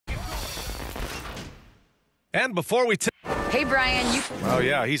And before we Hey, Brian, Oh,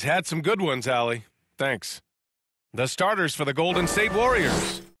 yeah, he's had some good ones, Allie. Thanks. The starters for the Golden State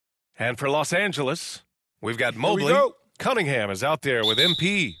Warriors. And for Los Angeles, we've got Mobley. Cunningham is out there with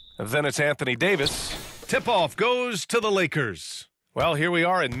MP. Then it's Anthony Davis. Tip-off goes to the Lakers. Well, here we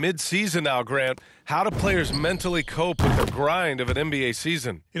are in mid-season now, Grant. How do players mentally cope with the grind of an NBA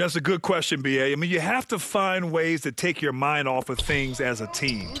season? You know, that's a good question, B.A. I mean, you have to find ways to take your mind off of things as a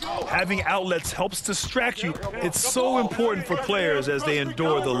team. Having outlets helps distract you. It's so important for players as they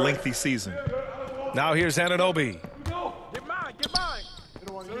endure the lengthy season. Now here's Anunoby.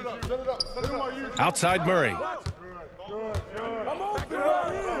 Outside Murray.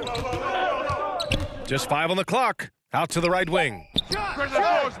 Just 5 on the clock. Out to the right wing.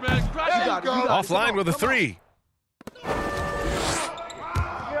 Offline with a 3.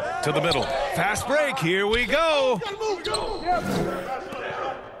 To the middle. Fast break. Here we go.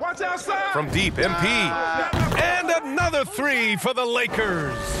 From deep, MP. And another 3 for the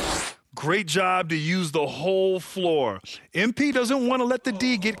Lakers. Great job to use the whole floor. MP doesn't want to let the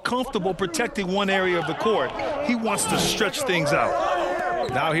D get comfortable protecting one area of the court. He wants to stretch things out.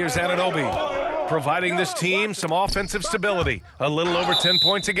 Now here's Anunoby, providing this team some offensive stability, a little over 10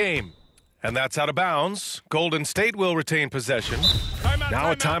 points a game. And that's out of bounds. Golden State will retain possession.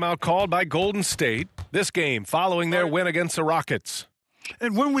 Now a timeout called by Golden State. This game following their win against the Rockets.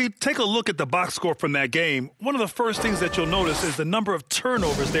 And when we take a look at the box score from that game, one of the first things that you'll notice is the number of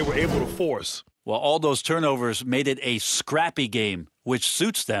turnovers they were able to force. Well, all those turnovers made it a scrappy game, which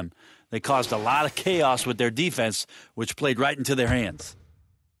suits them. They caused a lot of chaos with their defense, which played right into their hands.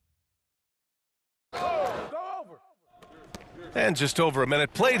 And just over a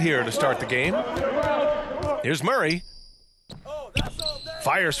minute played here to start the game. Here's Murray.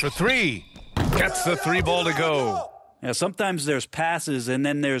 Fires for 3. Gets the 3 ball to go. Yeah, sometimes there's passes and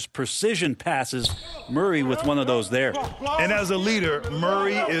then there's precision passes. Murray with one of those there. And as a leader,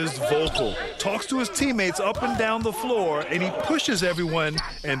 Murray is vocal. Talks to his teammates up and down the floor, and he pushes everyone,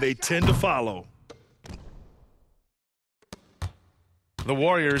 and they tend to follow. The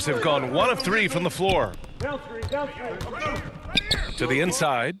Warriors have gone 1 of 3 from the floor. To the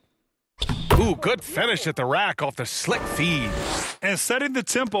inside. Ooh, good finish at the rack off the slick feed. And setting the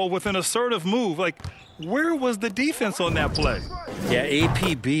tempo with an assertive move. Like, where was the defense on that play? Yeah,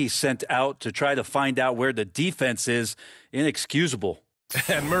 APB sent out to try to find out where the defense is. Inexcusable.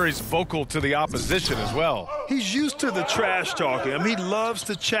 And Murray's vocal to the opposition as well. He's used to the trash talking. I mean, he loves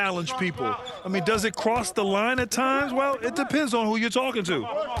to challenge people. I mean, does it cross the line at times? Well, it depends on who you're talking to.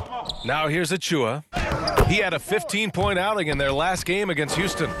 Now here's Achua. He had a 15-point outing in their last game against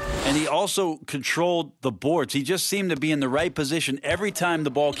Houston. And he also controlled the boards. He just seemed to be in the right position every time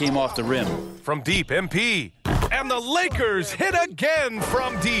the ball came off the rim. From deep, MP. And the Lakers hit again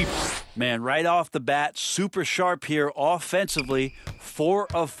from deep. Man, right off the bat, super sharp here offensively. 4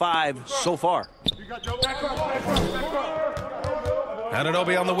 of 5 so far.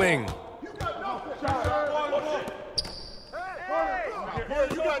 Anunoby on the wing.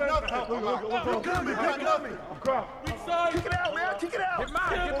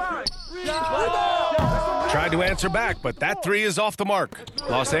 Tried to answer back, but that 3 is off the mark.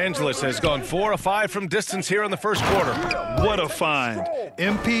 Los Angeles has gone 4 of 5 from distance here in the first quarter. What a find.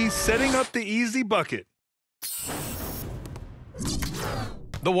 MP setting up the easy bucket.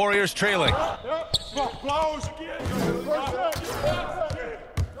 The Warriors trailing.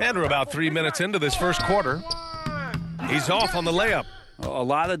 And we're about 3 minutes into this first quarter. He's off on the layup. A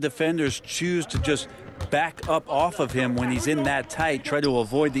lot of defenders choose to just back up off of him when he's in that tight, try to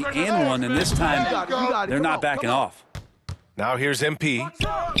avoid the and one, and this time they're not backing off. Now here's MP.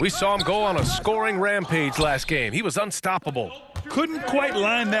 We saw him go on a scoring rampage last game. He was unstoppable. Couldn't quite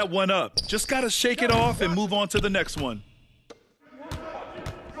line that one up. Just got to shake it off and move on to the next one.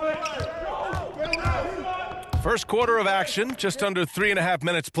 First quarter of action, just under 3.5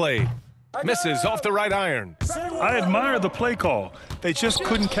 minutes played. Misses off the right iron. I admire the play call. They just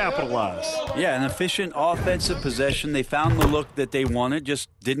couldn't capitalize. Yeah, an efficient offensive possession. They found the look that they wanted, just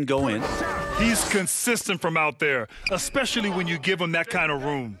didn't go in. He's consistent from out there, especially when you give him that kind of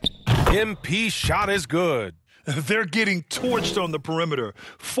room. MP shot is good. They're getting torched on the perimeter.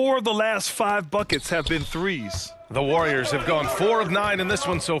 4 of the last 5 buckets have been threes. The Warriors have gone 4 of 9 in this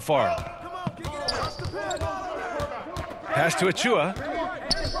one so far. Pass to Achua.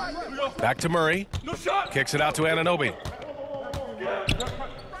 Back to Murray. Kicks it out to Anunoby.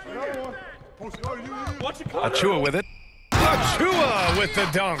 Achua with it. Achua with the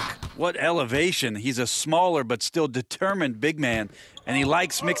dunk. What elevation. He's a smaller but still determined big man, and he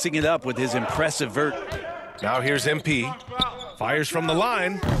likes mixing it up with his impressive vert. Now here's MP. Fires from the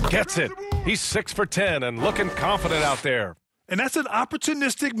line. Gets it. He's 6 for 10 and looking confident out there. And that's an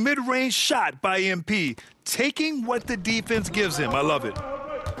opportunistic mid-range shot by MP, taking what the defense gives him. I love it.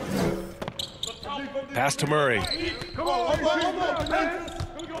 Pass to Murray.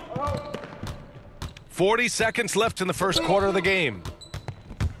 40 seconds left in the first quarter of the game.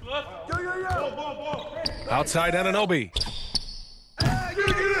 Outside Anunoby.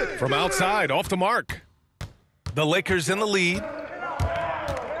 From outside, off the mark. The Lakers in the lead.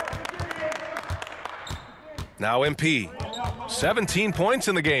 Now MP. 17 points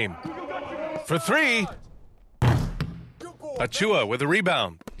in the game. For three. Achua with a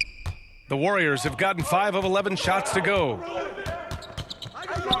rebound. The Warriors have gotten 5 of 11 shots to go.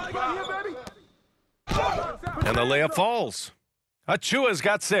 And the layup falls. Achua's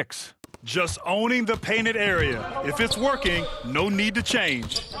got 6. Just owning the painted area. If it's working, no need to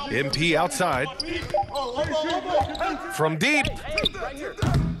change. MP outside. From deep.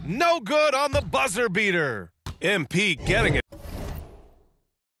 No good on the buzzer beater. MP getting it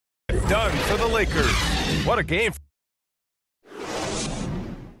done for the Lakers. What a game.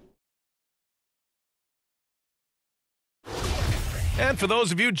 And for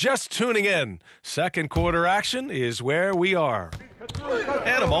those of you just tuning in, second quarter action is where we are.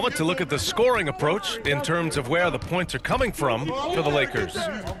 And a moment to look at the scoring approach in terms of where the points are coming from for the Lakers.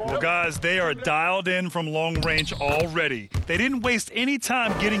 Well, guys, they are dialed in from long range already. They didn't waste any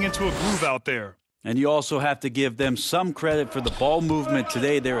time getting into a groove out there. And you also have to give them some credit for the ball movement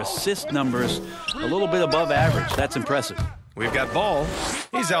today. Their assist numbers a little bit above average. That's impressive. We've got Ball.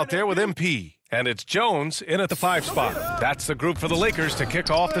 He's out there with MP. And it's Jones in at the 5 spot. That's the group for the Lakers to kick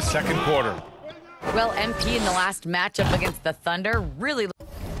off the second quarter. Well, MP in the last matchup against the Thunder really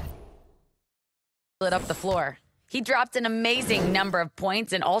lit up the floor. He dropped an amazing number of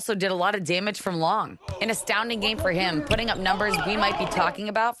points and also did a lot of damage from long. An astounding game for him, putting up numbers we might be talking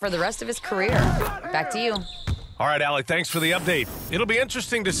about for the rest of his career. Back to you. All right, Allie, thanks for the update. It'll be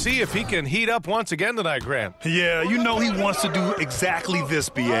interesting to see if he can heat up once again tonight, Grant. Yeah, you know he wants to do exactly this,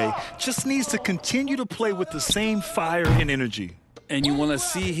 BA. Just needs to continue to play with the same fire and energy. And you want to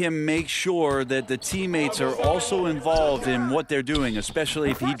see him make sure that the teammates are also involved in what they're doing,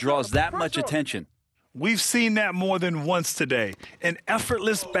 especially if he draws that much attention. We've seen that more than once today. An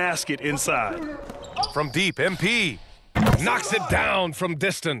effortless basket inside. From deep, MP knocks it down from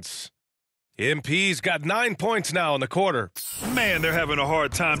distance. MP's got 9 points now in the quarter. Man, they're having a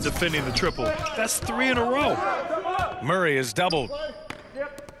hard time defending the triple. That's 3 in a row. Murray is doubled.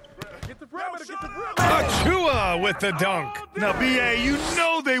 Achua with the dunk. Now, BA, you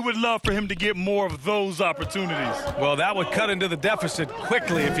know they would love for him to get more of those opportunities. Well, that would cut into the deficit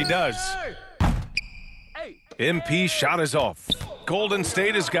quickly if he does. MP shot is off. Golden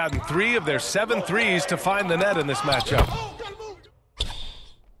State has gotten 3 of their 7 threes to find the net in this matchup.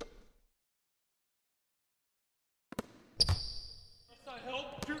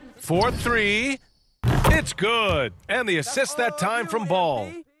 For 3. It's good. And the assist that time from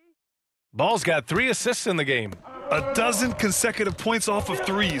Ball. Ball's got 3 assists in the game. A dozen consecutive points off of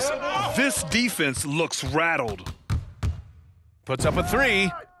threes. This defense looks rattled. Puts up a 3.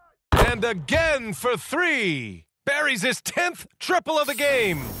 And again for 3. Buries his 10th triple of the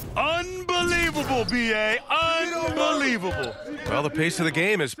game. Unbelievable, BA. Unbelievable. Well, the pace of the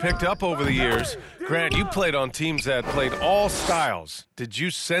game has picked up over the years. Grant, you played on teams that played all styles. Did you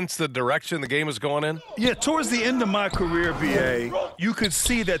sense the direction the game was going in? Yeah, towards the end of my career, BA, you could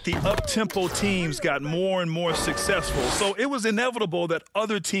see that the up-tempo teams got more and more successful. So it was inevitable that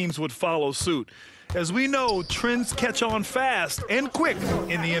other teams would follow suit. As we know, trends catch on fast and quick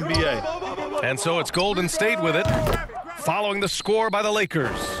in the NBA. And so it's Golden State with it, following the score by the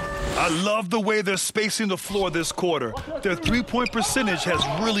Lakers. I love the way they're spacing the floor this quarter. Their three-point percentage has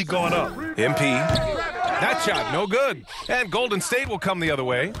really gone up. MP, that shot no good. And Golden State will come the other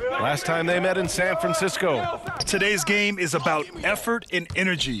way. Last time they met in San Francisco. Today's game is about effort and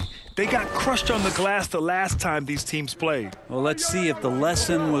energy. They got crushed on the glass the last time these teams played. Well, let's see if the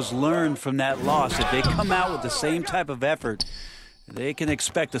lesson was learned from that loss. If they come out with the same type of effort, they can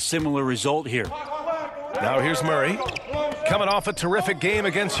expect a similar result here. Now here's Murray, coming off a terrific game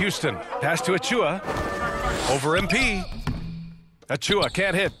against Houston. Pass to Achua, over MP. Achua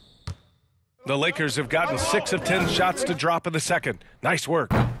can't hit. The Lakers have gotten 6 of 10 shots to drop in the second. Nice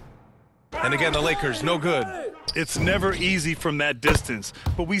work. And again, the Lakers, no good. It's never easy from that distance,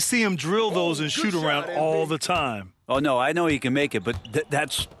 but we see him drill those and shoot around all the time. Oh, no, I know he can make it, but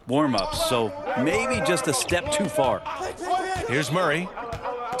that's warm-ups, so maybe just a step too far. Here's Murray,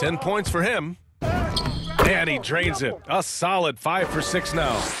 10 points for him. And he drains it. A solid 5 for 6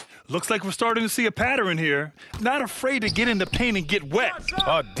 now. Looks like we're starting to see a pattern here. Not afraid to get in the paint and get wet.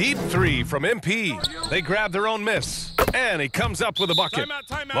 A deep three from MP. They grab their own miss. And he comes up with a bucket.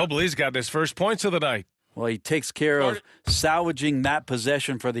 Timeout. Mobley's got his first points of the night. Well, he takes care of salvaging that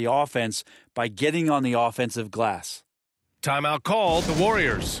possession for the offense by getting on the offensive glass. Timeout called, the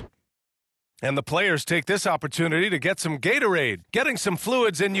Warriors. And the players take this opportunity to get some Gatorade. Getting some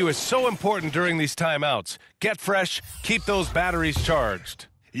fluids in you is so important during these timeouts. Get fresh, keep those batteries charged.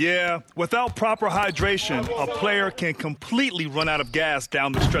 Yeah, without proper hydration, a player can completely run out of gas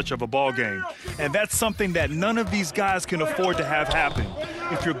down the stretch of a ball game. And that's something that none of these guys can afford to have happen.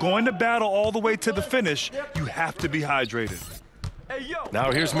 If you're going to battle all the way to the finish, you have to be hydrated.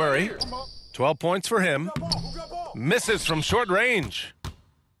 Now here's Murray. 12 points for him. Misses from short range.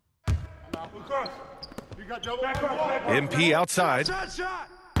 MP outside.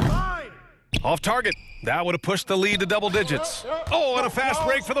 Off target. That would have pushed the lead to double digits. Oh, and a fast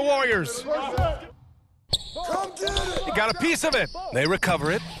break for the Warriors. He got a piece of it. They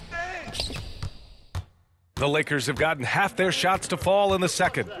recover it. The Lakers have gotten half their shots to fall in the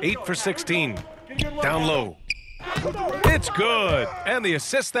second. 8 for 16. Down low. It's good. And the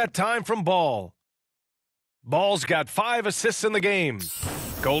assist that time from Ball. Ball's got 5 assists in the game.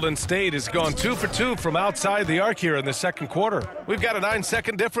 Golden State has gone 2 for 2 from outside the arc here in the second quarter. We've got a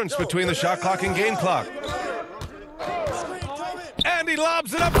 9-second difference between the shot clock and game clock. And he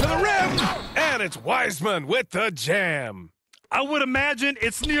lobs it up to the rim. And it's Wiseman with the jam. I would imagine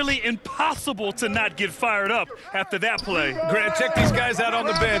it's nearly impossible to not get fired up after that play. Grant, check these guys out on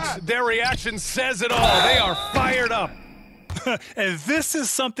the bench. Their reaction says it all. They are fired up. And this is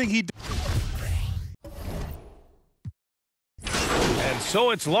something he did. And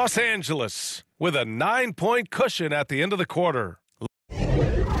so it's Los Angeles with a 9-point cushion at the end of the quarter.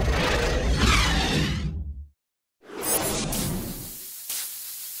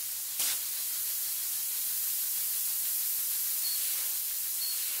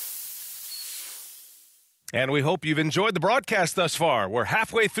 And we hope you've enjoyed the broadcast thus far. We're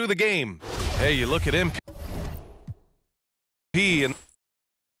halfway through the game. Hey, you look at MP and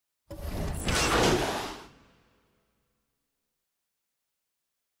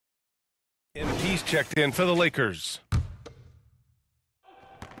MP's checked in for the Lakers.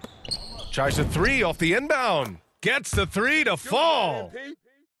 Tries a three off the inbound. Gets the three to fall.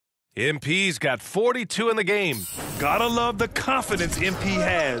 MP's got 42 in the game. Gotta love the confidence MP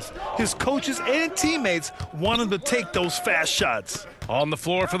has. His coaches and teammates want him to take those fast shots. On the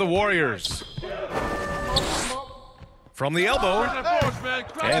floor for the Warriors. From the elbow.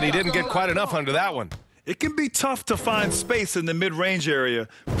 And he didn't get quite enough under that one. It can be tough to find space in the mid-range area.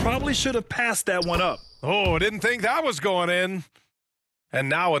 Probably should have passed that one up. Oh, didn't think that was going in. And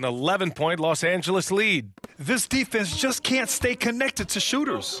now an 11-point Los Angeles lead. This defense just can't stay connected to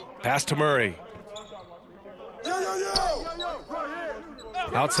shooters. Pass to Murray.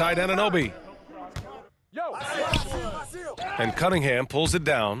 Outside Anunoby. And Cunningham pulls it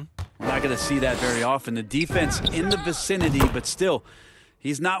down. We're not going to see that very often. The defense in the vicinity, but still,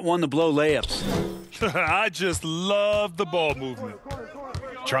 he's not one to blow layups. I just love the ball movement.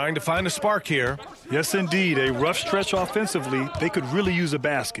 Trying to find a spark here. Yes, indeed. A rough stretch offensively. They could really use a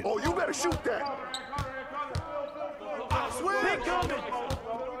basket. Oh, you better shoot that.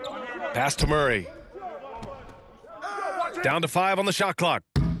 Pass to Murray. Down to 5 on the shot clock.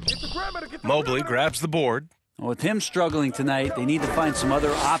 Mobley grabs the board. With him struggling tonight, they need to find some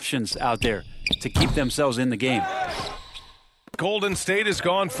other options out there to keep themselves in the game. Golden State has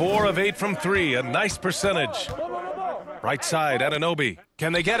gone 4 of 8 from 3. A nice percentage. Right side, Anunoby.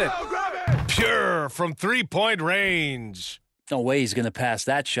 Can they get it? Pure from three-point range. No way he's going to pass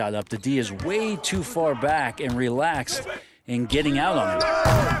that shot up. The D is way too far back and relaxed in getting out on him.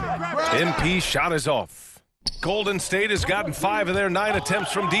 MP shot is off. Golden State has gotten 5 of their 9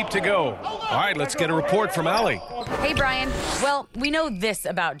 attempts from deep to go. All right, let's get a report from Allie. Hey, Brian. Well, we know this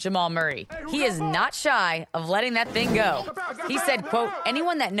about Jamal Murray. He is not shy of letting that thing go. He said, quote,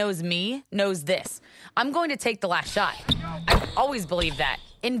 anyone that knows me knows this. I'm going to take the last shot. I've always believed that,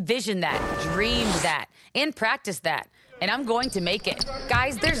 envisioned that, dreamed that, and practiced that. And I'm going to make it.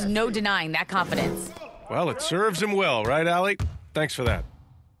 Guys, there's no denying that confidence. Well, it serves him well, right, Allie? Thanks for that.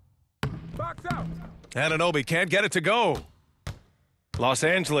 Anunoby can't get it to go. Los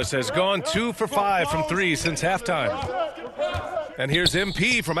Angeles has gone 2 for 5 from 3 since halftime. And here's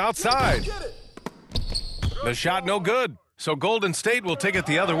MP from outside. The shot no good. So Golden State will take it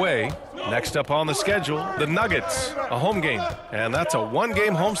the other way. Next up on the schedule, the Nuggets, a home game. And that's a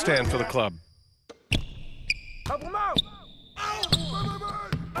one-game homestand for the club.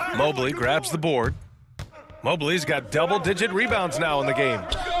 Mobley grabs the board. Mobley's got double-digit rebounds now in the game.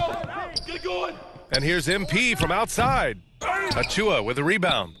 And here's MP from outside. Achua with a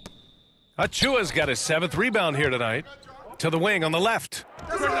rebound. Achua's got his 7th rebound here tonight. To the wing on the left.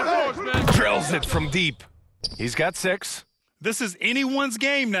 Drills it from deep. He's got 6. This is anyone's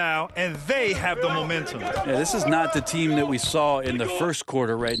game now, and they have the momentum. Yeah, this is not the team that we saw in the first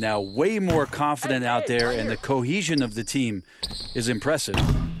quarter right now. Way more confident out there, and the cohesion of the team is impressive.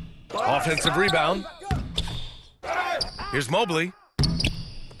 Offensive rebound. Here's Mobley.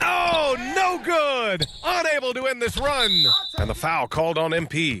 Oh, no good! Unable to end this run. And the foul called on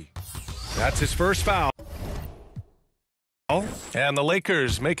MP. That's his first foul. And the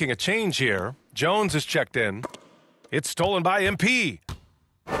Lakers making a change here. Jones is checked in. It's stolen by MP.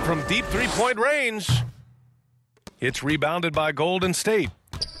 From deep three-point range. It's rebounded by Golden State.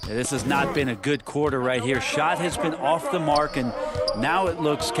 Yeah, this has not been a good quarter right here. Shot has been off the mark, and now it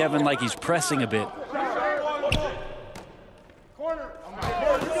looks, Kevin, like he's pressing a bit.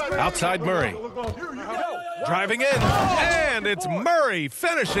 Outside Murray. Driving in, and it's Murray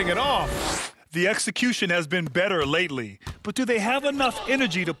finishing it off. The execution has been better lately, but do they have enough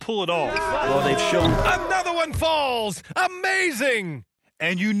energy to pull it off? Well, they've shown... Another one falls! Amazing!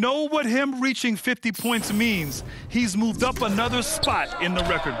 And you know what him reaching 50 points means. He's moved up another spot in the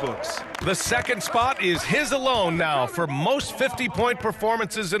record books. The second spot is his alone now for most 50-point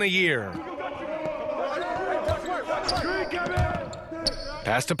performances in a year.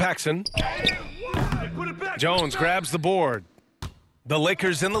 Pass to Paxson. Jones grabs the board. The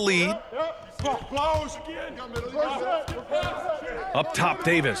Lakers in the lead. Up top,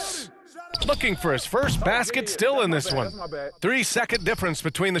 Davis. Looking for his first basket still in this one. 3-second difference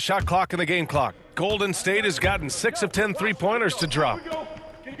between the shot clock and the game clock. Golden State has gotten 6 of 10 three-pointers to drop.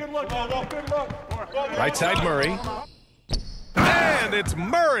 Right side, Murray. And it's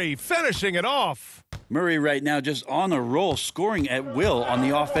Murray finishing it off. Murray right now just on a roll, scoring at will on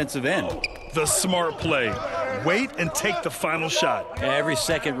the offensive end. The smart play. Wait and take the final shot. Every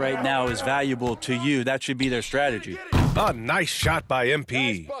second right now is valuable to you. That should be their strategy. A nice shot by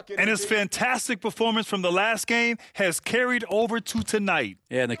MP. And his fantastic performance from the last game has carried over to tonight.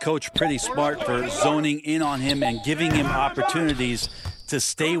 Yeah, and the coach pretty smart for zoning in on him and giving him opportunities to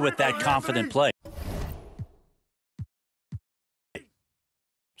stay with that confident play.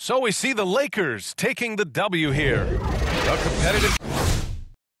 So we see the Lakers taking the W here. A competitive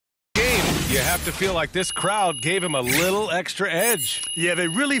game. You have to feel like this crowd gave him a little extra edge. Yeah, they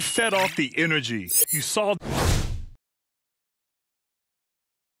really fed off the energy. You saw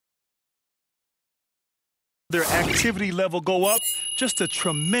their activity level go up. Just a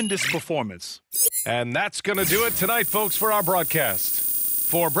tremendous performance. And that's going to do it tonight, folks, for our broadcast.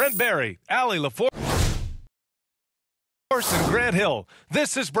 For Brent Barry, Allie LaForce, and Grant Hill,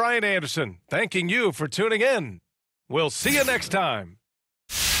 this is Brian Anderson, thanking you for tuning in. We'll see you next time.